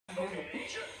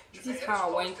This is how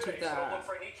I went to the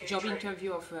job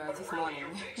interview of this morning.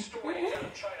 So.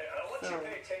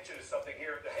 Pay attention to something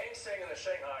here. The Hang Seng and the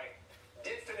Shanghai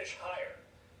did finish higher.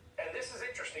 And this is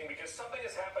interesting because something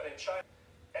has happened in China.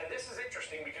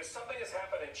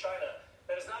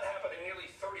 That has not happened in nearly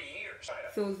 30 years.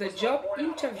 So the job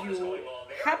interview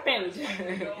happened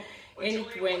and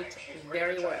it went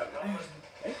very well.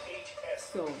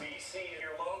 So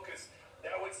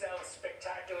that would sound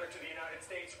spectacular to the United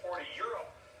States or to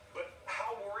Europe, but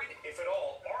how worried, if at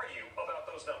all, are you about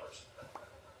those numbers?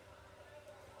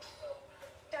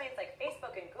 Giants like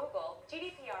Facebook and Google,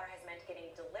 GDPR has meant getting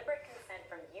deliberate consent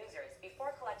from users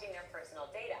before collecting their personal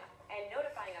data and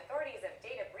notifying authorities of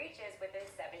data breaches within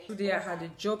 70 days. Today I had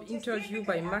a job interview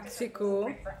by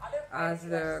Maxeco as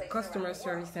a customer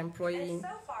service employee,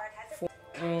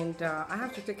 and I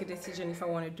have to take a decision if I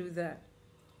want to do that.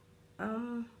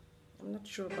 I'm not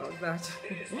sure about that.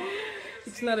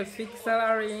 It's not a fixed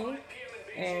salary,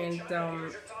 and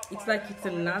it's like it's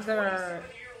another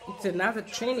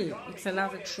trainee.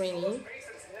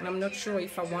 And I'm not sure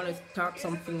if I want to start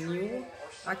something new.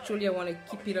 Actually, I want to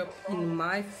keep it up in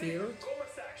my field,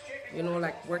 you know,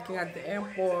 like working at the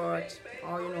airport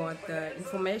or, you know, at the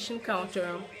information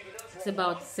counter. It's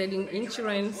about selling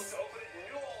insurance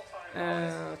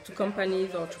to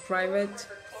companies or to private,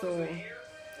 so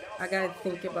I gotta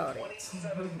think about it.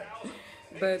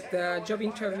 But the job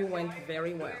interview went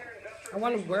very well. I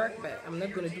want to work, but I'm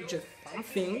not gonna do just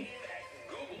something,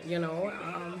 you know.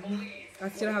 I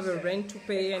still have a rent to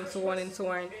pay and so on and so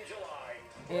on,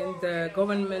 and the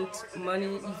government money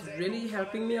is really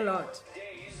helping me a lot.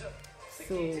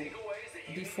 So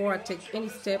before I take any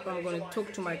step, I'm going to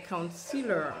talk to my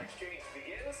counselor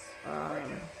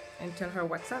and tell her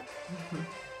what's up.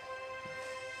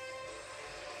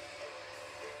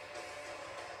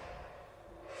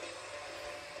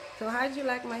 So how do you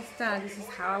like my style? This is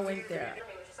how I went there.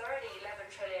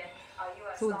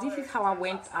 So this is how I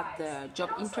went at the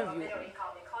job interview.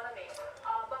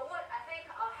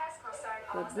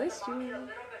 God bless you.